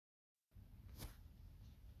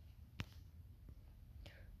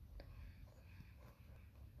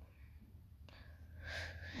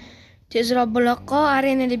Tezroq buloqqa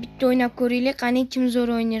arenada bitta o'ynab ko'raylik, qani kim zo'r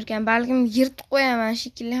o'ynar ekan. Balkim yirtib qo'yaman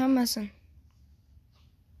shekilli hammasini.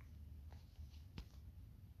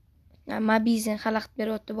 Mabizin xalaqit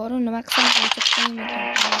beryapti, bor nima qilsam qo'yib qo'ymayman.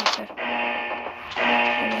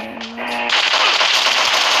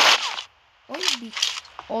 Oy,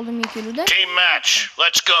 oldimga keluvdi. Team match.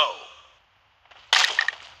 Let's go.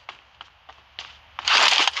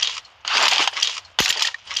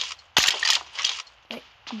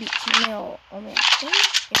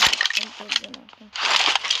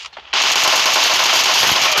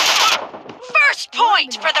 First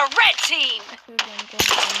point for the red team.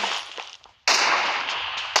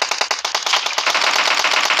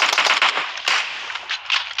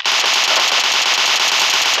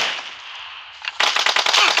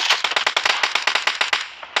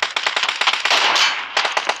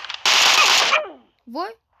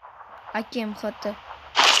 Voy, hakem xati.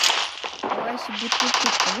 Voy, shu butib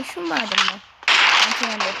ketdi. Tushunmadimmi?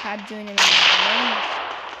 Ancha pad o'ynamayman.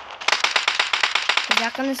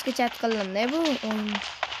 Yaqinizga chat qildim-da bu o'yin.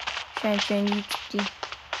 Shunchang yutdi.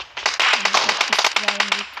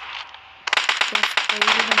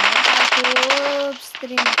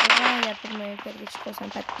 Stream qilgan gapirmay efirga chiqsam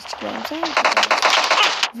подписчиklarim.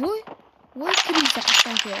 Voy, kirishga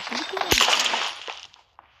qachon kerak?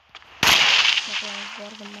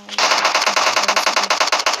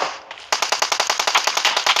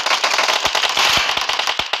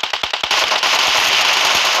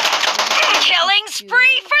 Killing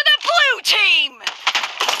spree for the blue team.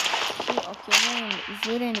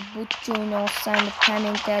 Zo'rani butchi o'ynayotsan deb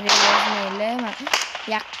kommentariy yozmaylar.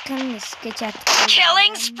 Yaqinga chat.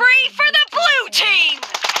 Killing spree for the blue team.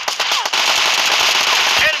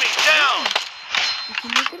 Enemy down.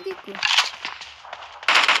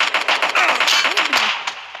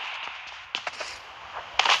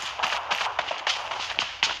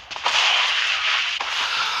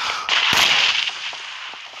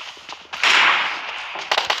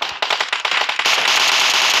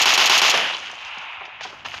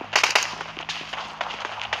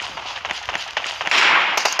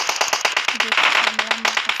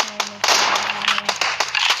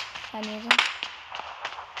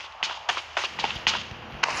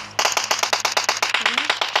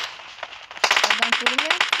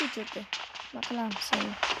 Bakalım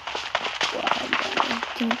seni.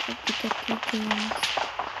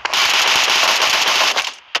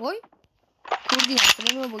 Oy. Kurdi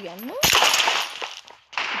yaptın mı bu yanına?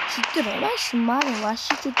 Ciddi mi? Şumarı vahşi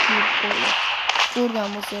çok büyük boyu.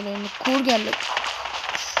 Kurgan bu söyleyeni. Kurganlık.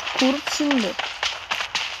 Kurup şimdi.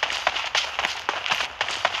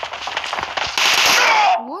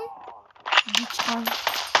 Oy. Biçkan.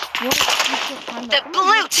 The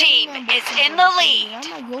blue team is in the lead.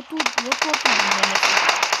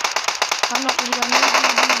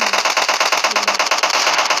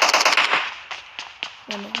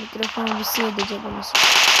 Mikrofonu bir şey edecek olması.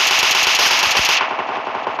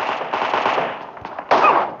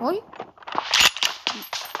 Oy.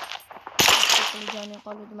 Canı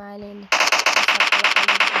kalıyordum aileyle.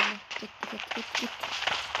 Git.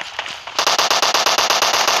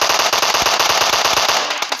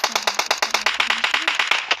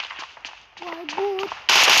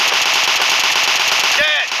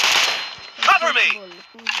 Dead. Cover me.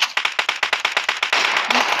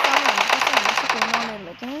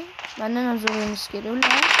 Benden hazırlığınız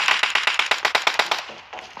geliyorlar.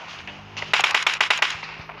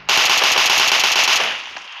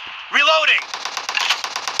 Reloading.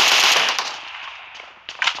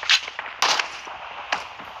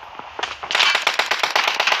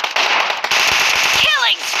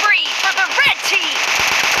 Killing spree for the red team.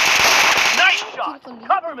 Nice shot.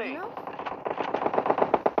 Cover me.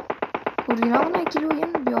 Koordinatına ikili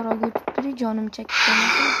oyun bir ara götürüp canım çekti.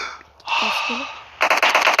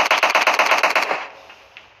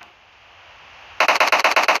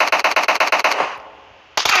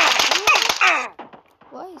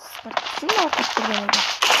 Vay, şunu okuttu beni.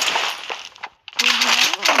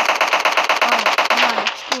 Aa,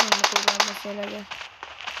 çıkıyorum buradan mesela gel.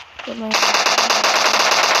 Durmayın.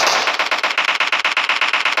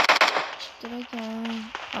 Çıktıracağım.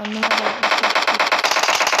 Anlamadım.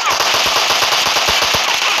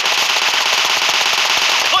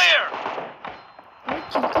 Clear.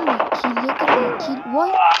 Kill.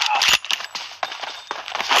 Vay.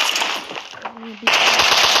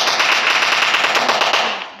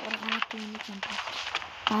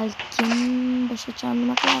 Balkim boşa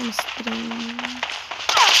canlıma kadar mı sıktırayım?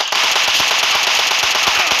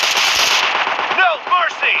 No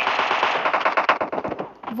mercy.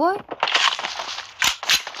 Vay.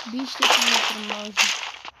 Bir işte yaptım lazım.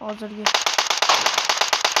 Hazır gel.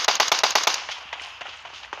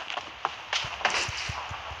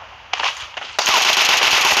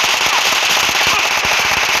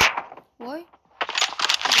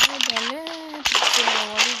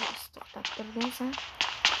 Kaptırdın sen.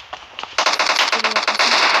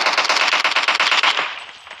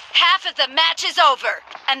 Half of the match is over,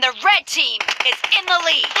 and the red team is in the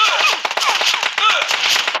lead.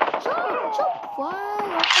 Çok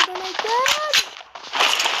vay ortadan ekran.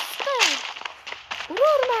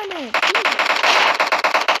 Vurur beni.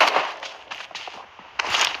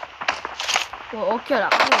 Okey la.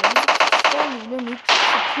 Oyunun 3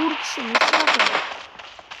 kişi mi şaka?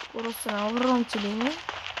 Burasına vururum çiliğini.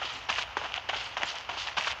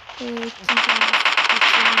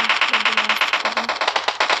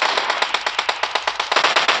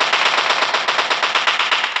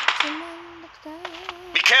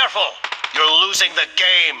 Be careful. You're losing the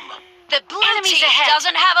game. The blue team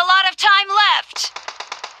doesn't have a lot of time left.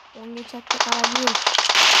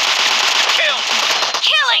 Kill.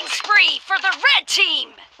 Killing spree for the red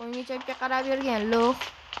team. Oyunga chapga qarab bergan lo'q.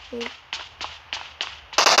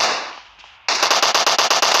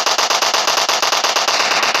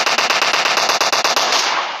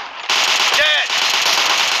 Dead.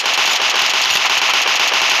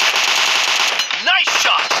 Nice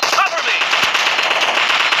shot. Cover me.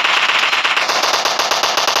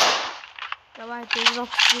 Davay tezroq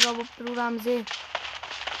kuchliroq bo'lib turamiz.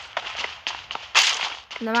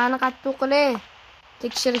 Nimani qattiq qilay?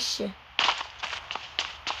 Tekshirishchi.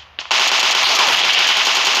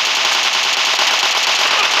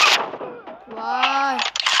 Voy.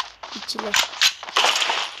 İçilir.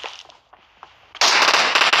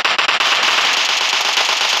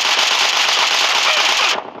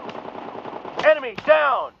 Enemy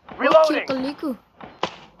down. Reloading. Qildiku.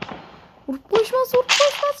 Urib qo'yishmas.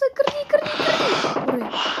 Kirdi. Buraya.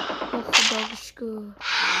 Oh, xudoga shukr.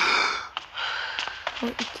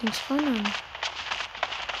 Voy, ikkinchi xonam.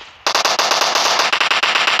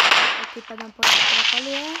 Tepadan portlatib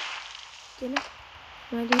qoldi ya. Kelin.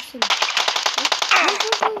 Nima deysiz?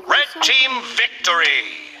 Red team victory.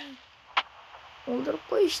 O'ldirib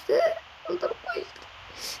qo'yishdi.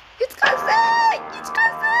 Yutqazdi.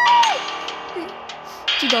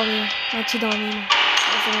 Chidomayman.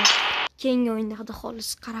 Keyingi o'yinda xudo xolis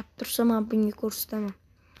qarab tursa, men bunga ko'rsataman.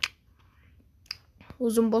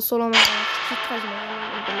 O'zim bosa olaman. Yutqazmayman.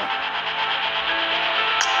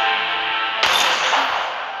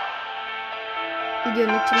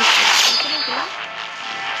 Videoni chiqarib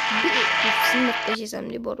bir sinib tashlasham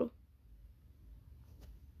deb boru.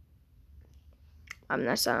 Ham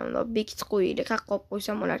narsamni bekitib qo'yaylik, qo'yib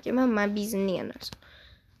qo'ysam bo'larkan. Men biznes degan narsa.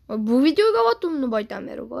 Bu videoga vatumni boydan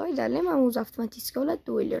beri voy, dalay men o'z avtomatiska oladi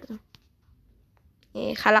deb o'ylardim.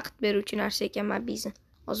 Xalaqit beruvchi narsa ekan men biznes.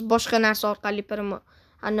 Hozir boshqa narsa orqali pirmi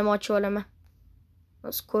annam ochib olaman.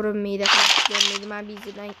 Hozir ko'rinmaydi, xalaqit bermaydi. Men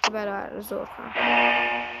biznesdan 2 barobar zo'r ham.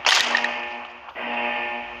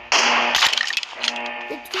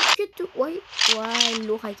 Get voy,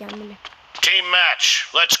 lo'q ekan bile. Team match.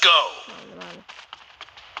 Let's go.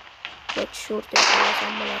 Get short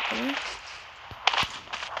yapsam bo'larkan.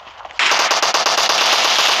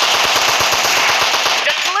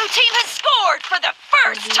 The blue team has scored for the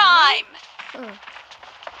first time.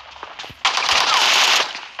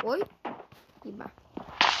 Voy. Iba.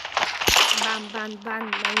 Bam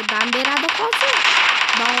beradi hozir.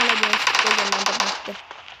 Bog'lagan qo'yganman deb aytdi.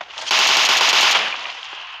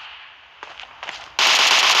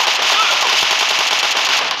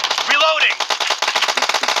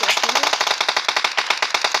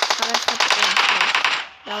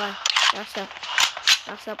 Давай,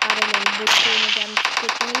 yaxshilab qarayman, botni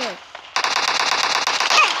ketmaylar.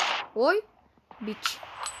 Voy, bitch.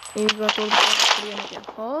 Vibratorni qo'ygan ekan.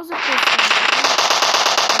 Hozir ko'rsam.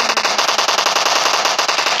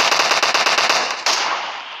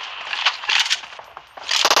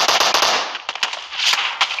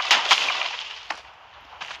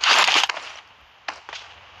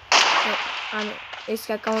 Ani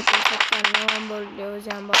eski akkauntni sotgan nima bo'ldi o'zi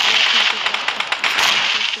ham bor.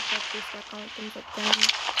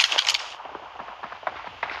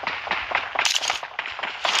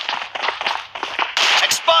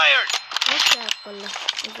 Expired.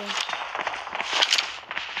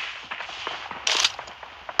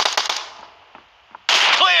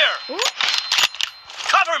 Clear.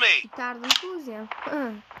 Cover me. Bitardim o'zi ham.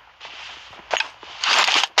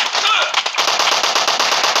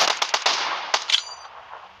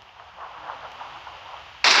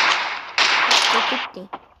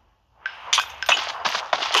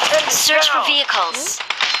 Search for vehicles.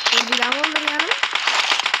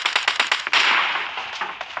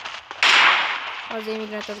 Hozir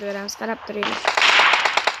migratorga beramiz, qarab turaylik.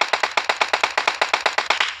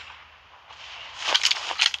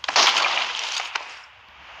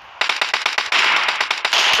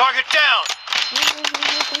 Target down.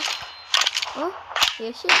 Oh,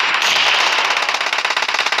 yeşil.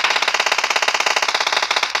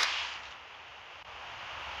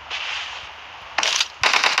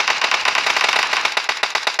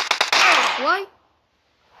 Vay.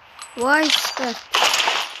 Vay süper.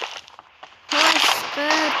 Vay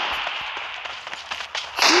süper.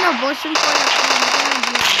 Şimdi boşum koyalım.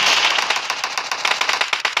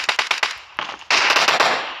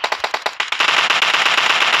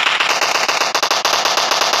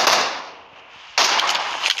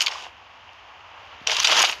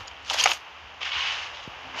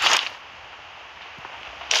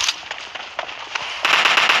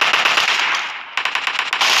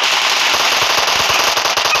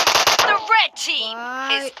 Team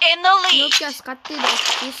is in the lead. Yok ya skattıydı.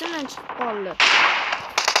 Yesimden çıkıp kaldı.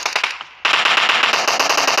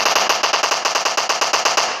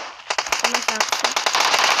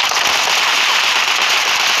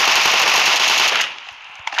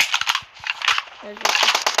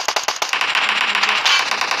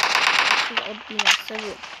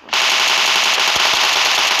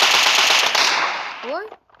 Oy.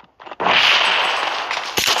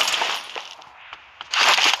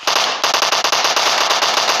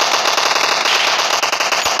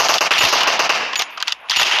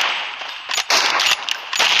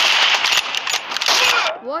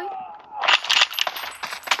 Vay.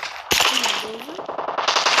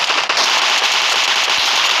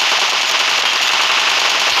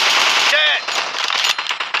 Dead.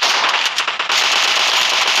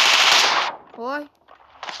 Vay.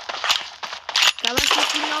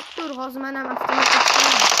 Kalaşnikni yaptır. Hozir men ham avtomatik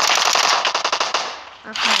qilaman.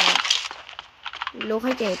 Ahmoq.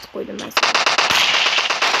 Lo'haga aytib qo'ydim men sizga.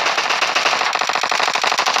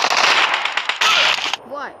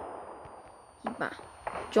 Voy. Yiba.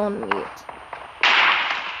 Jonim yet.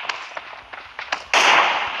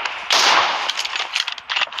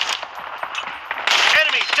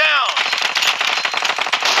 Enemy down.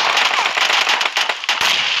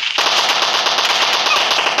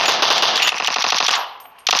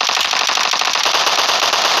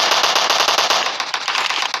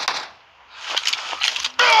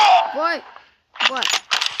 Voy. Voy.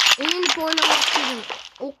 Endi o'ynamoqchidim.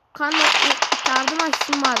 O qandoq o'q bitardim,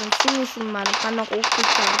 tushunmadim. Shuni tushunmadim. Qandoq o'q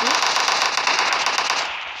bitardi.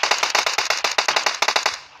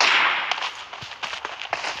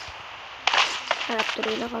 Qarab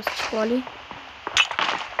turinglar, hozir chiqib oling.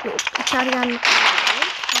 Bitarganni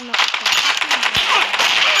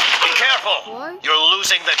Be careful. What? You're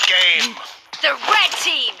losing the game. The red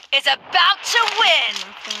team is about to win.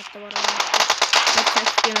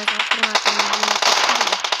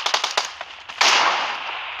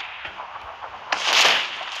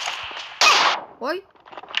 Voy.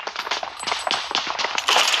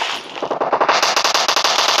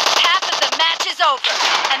 Half of the match is over,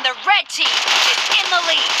 and the red team is in the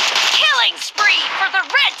lead. Killing spree for the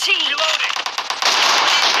red team. Reloading.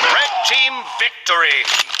 Red team victory.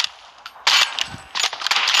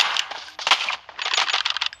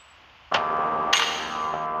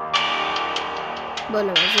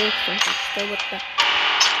 Bo'lmaz, zerikdim katta bitta.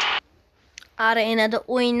 Arenada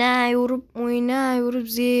o'ynayverib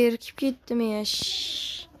zerikib ketdim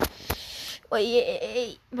yash. Voy,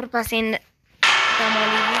 birpas endi dam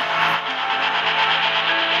olaylik.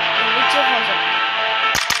 Necha hozir?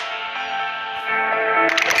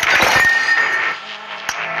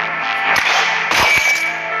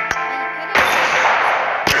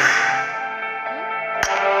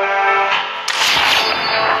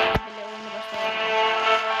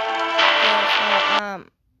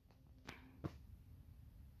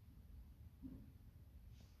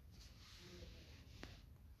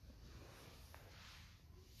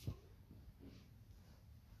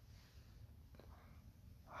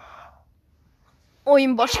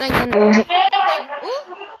 Oyun boshlangan.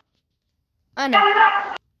 Ana.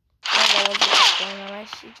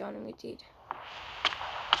 Jonimga tegdi.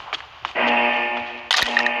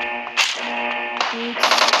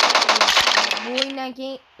 Bu o'yindan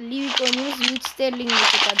keyin Liverpool o'ynaymiz, Lig Sterlingga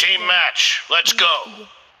ketadi. Team match. Let's go.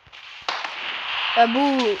 Bu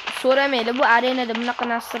so'ramaydi, bu arenada bunaqa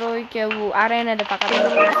nastroyka, bu arenada faqat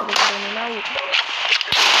o'ynayman.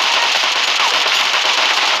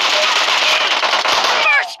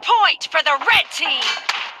 First point for the red team.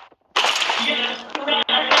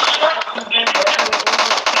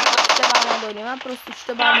 o'ynayman, просто 3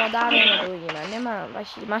 ta barmoqda arenada o'ynayman. Nima,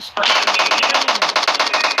 mashq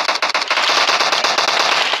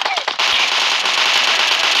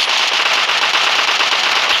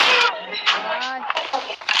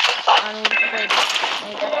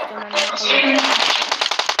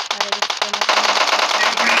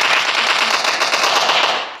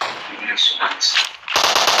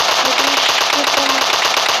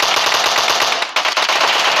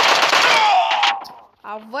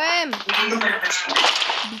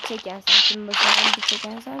ekansan, kim bo'lsa ham bitch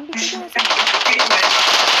ekansan.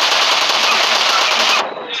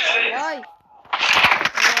 Voy.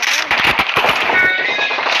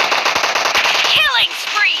 Killing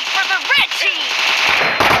spree for the red team.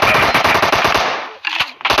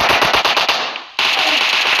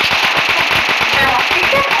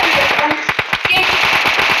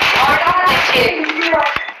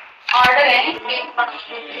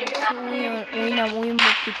 Oyun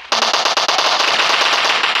bok gitti.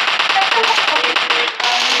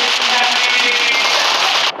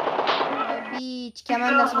 Bitch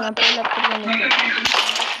kamandasi bilan poylab turgan ekan.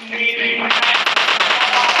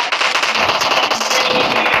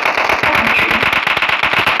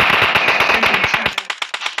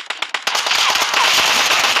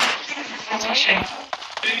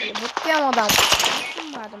 Bu kim adam?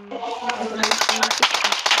 Bilmadim ben.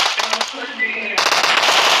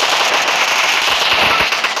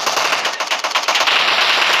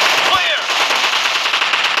 Clear!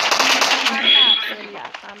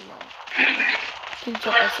 Tamam. Kim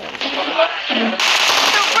çok eser.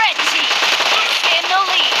 The red team is in the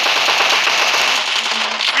lead.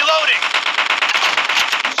 Reloading!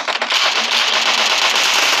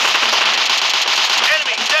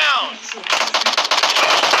 Enemy down!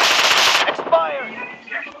 Expired!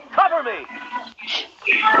 Cover me!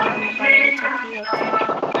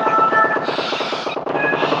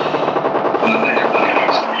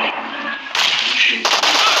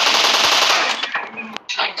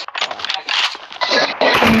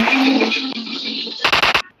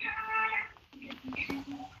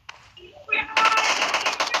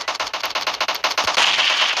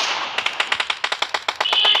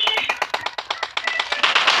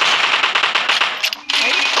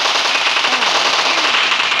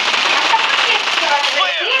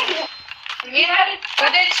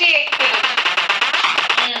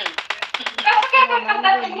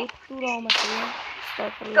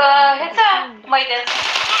 ह्याचा मैद्याचा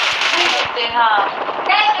ते हा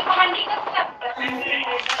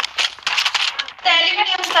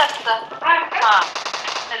ॲल्युमिनियमचं असतं हा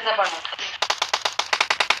त्याचं बनवतं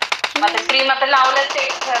आता क्रीम आता लावलं ते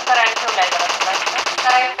करायला ठेवलंय जरा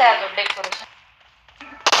करायचं आहे अजून डेकोरेशन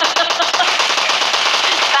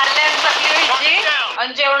चालले सगळी व्हायची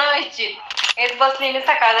आणि जेवण व्हायची हेच बसलेली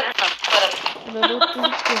सकाळ परत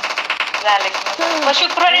झालं की मग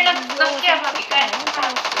शुक्रवारी नक्की आम्ही काय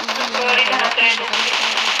शुक्रवारी घरात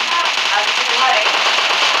आज बुधवार आहे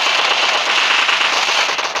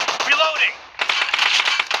Reloading!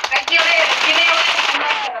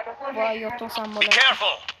 Vay yotosan Be bana.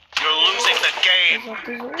 careful! You're losing the game!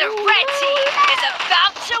 The red team is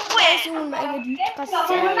about to win. Kesin mega büyük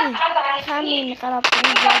kasını. Kamin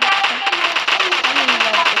kalapını gördükten. Kamin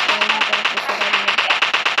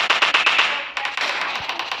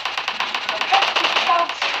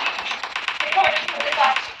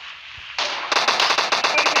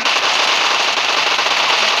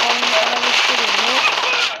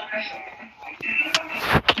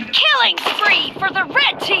Killing spree for the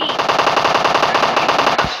red team.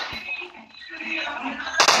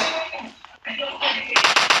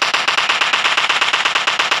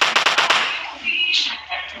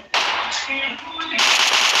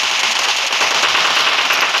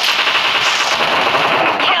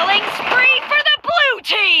 Killing spree for the blue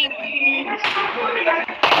team.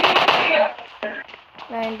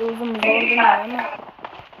 Ben de uzun zordum ama.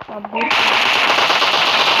 Abi.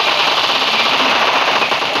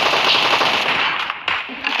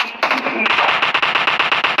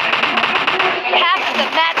 Half of the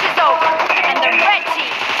match is over, and the red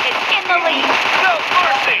team is in the lead. No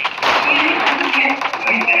mercy!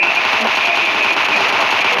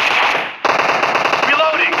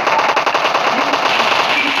 Reloading!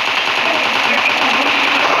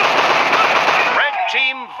 Red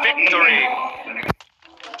team victory!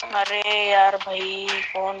 अरे यार भाई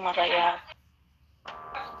कौन मरा यार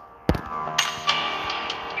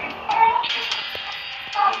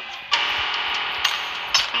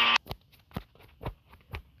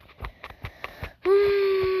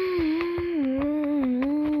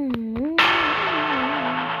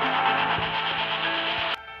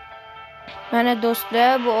Mana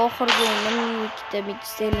do'stlar, bu oxirgi o'yinim ikkita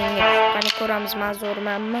bitsellarga chiqqani ko'ramiz,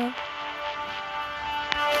 ma'zurmanmi?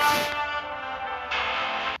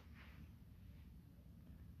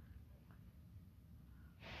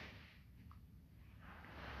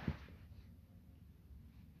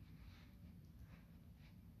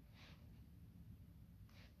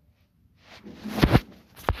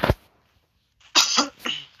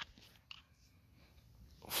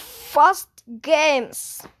 Fast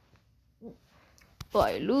games.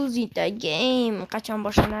 Boy, losing the game. Qachon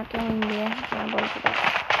boshlanarkan endi?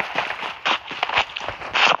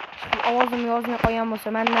 ovozimni yozmay qo'ygan bo'lsa,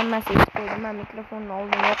 mendan emas eshitib qo'ydim. Men mikrofonni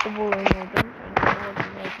oldim, yoqib o'ynadim.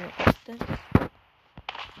 Ovozimni yozmay qo'ydi.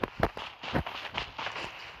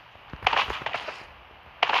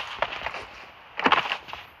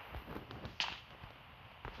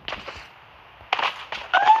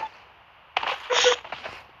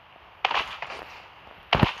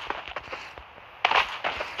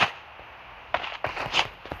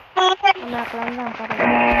 Anaaqlangan qarang.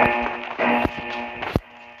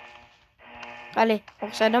 Qale,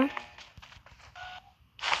 o'xshadim.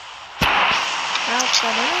 Ha,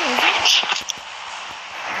 o'xshadimi o'zi?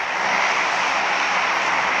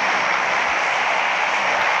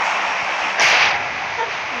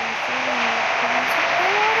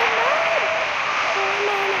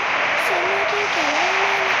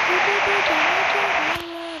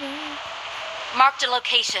 Marked a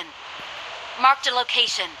location. Marked a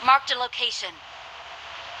location. Marked a location.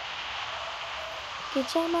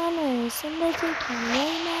 Kechaman, senga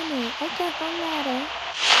chekmayman, akaxonlari.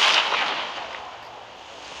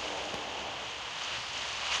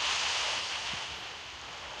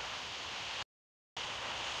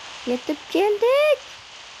 Yetib keldik.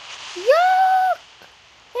 Yo'q.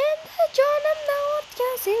 Endi jonimdan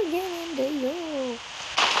o'tgan sevgan endi yo'q.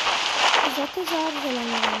 Tez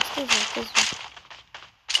arzulamaymiz, tez.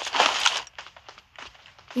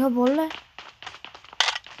 Ya bola.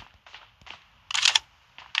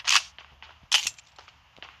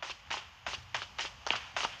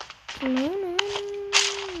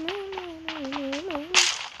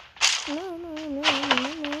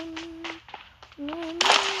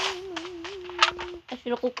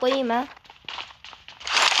 Şunu koyayım ha.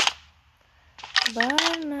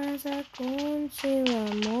 Barnaza consigo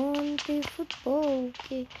monte futebol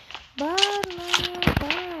que barna.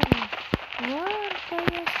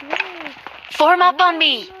 Form up on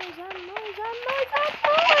me.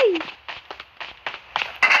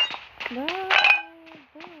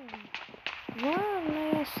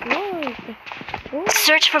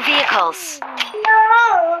 Search for vehicles.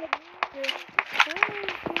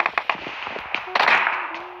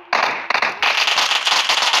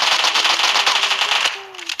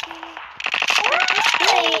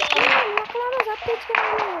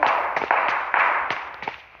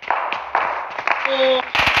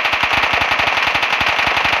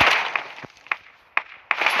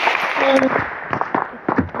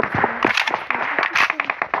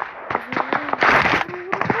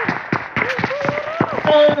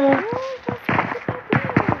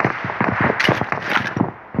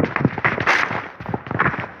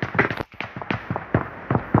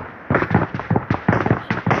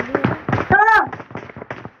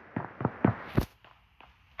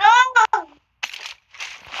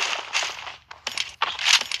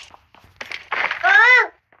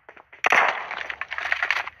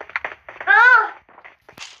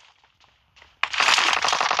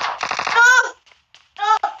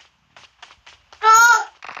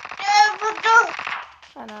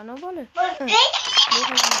 Ana ne böyle?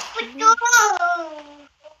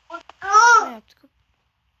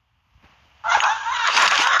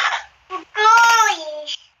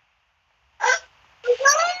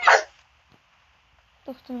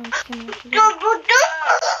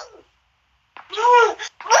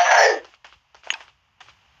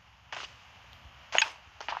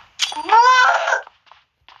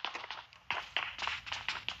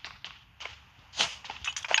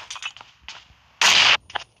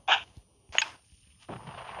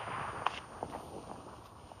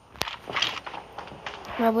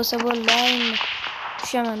 Nima bo'lsa bo'ldi endi.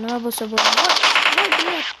 Tushaman, nima bo'lsa bo'ldi.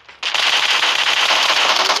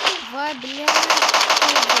 Voy, bilyard.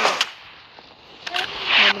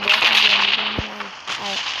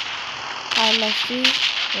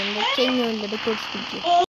 Endi keng yo'lda ko'rishdik.